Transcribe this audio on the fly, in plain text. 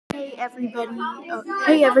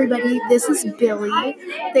Hey everybody, this is Billy.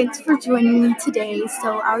 Thanks for joining me today.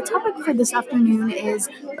 So our topic for this afternoon is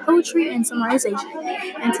poetry and summarization.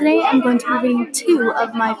 And today I'm going to be reading two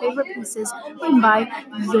of my favorite pieces written by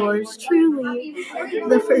yours truly.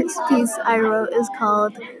 The first piece I wrote is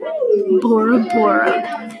called Bora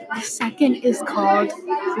Bora. The second is called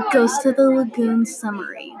Ghost of the Lagoon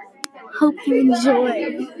Summary. Hope you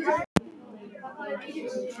enjoy.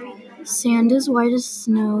 Sand is white as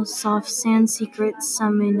snow, soft sand secrets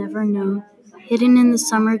some may never know. Hidden in the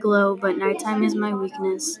summer glow, but nighttime is my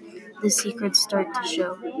weakness. The secrets start to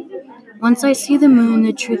show. Once I see the moon,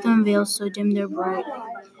 the truth unveils so dim they're bright.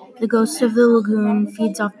 The ghost of the lagoon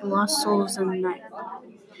feeds off the lost souls in the night.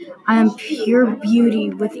 I am pure beauty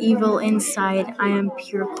with evil inside. I am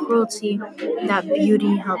pure cruelty that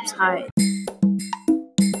beauty helps hide.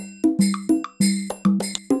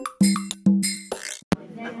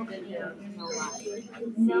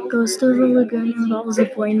 Ghost of the Lagoon involves a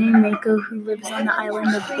boy named Mako who lives on the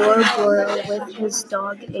island of Bora Bora with his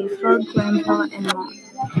dog Afa, grandpa, and mom.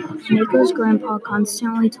 Mako's grandpa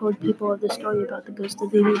constantly told people of the story about the ghost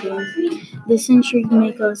of the lagoon. This intrigued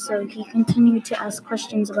Mako, so he continued to ask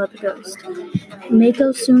questions about the ghost.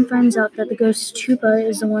 Mako soon finds out that the ghost Tupa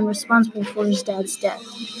is the one responsible for his dad's death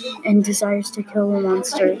and desires to kill the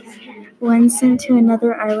monster. When sent to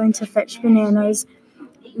another island to fetch bananas,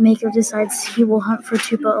 Mako decides he will hunt for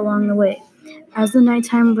Tupa along the way. As the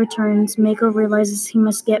nighttime returns, Mako realizes he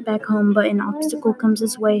must get back home, but an obstacle comes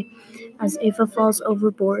his way as Afa falls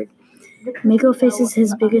overboard. Mako faces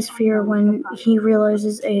his biggest fear when he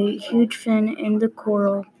realizes a huge fin in the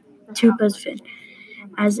coral, Tupa's fin.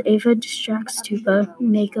 As Afa distracts Tupa,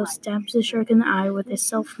 Mako stabs the shark in the eye with a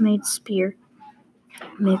self-made spear.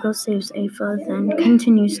 Mako saves Afa, then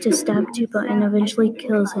continues to stab Tupa and eventually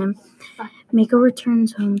kills him. Mako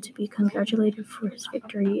returns home to be congratulated for his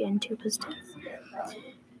victory in Tupa's death.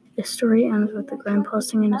 The story ends with the grandpa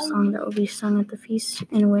singing a song that will be sung at the feast,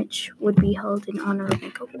 in which would be held in honor of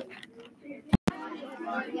Mako.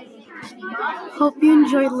 Hope you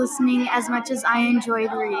enjoyed listening as much as I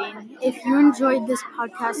enjoyed reading. If you enjoyed this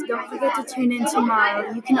podcast, don't forget to tune in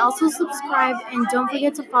tomorrow. You can also subscribe and don't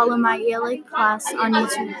forget to follow my ELA class on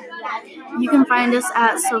YouTube. You can find us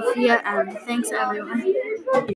at Sophia M. Thanks, everyone.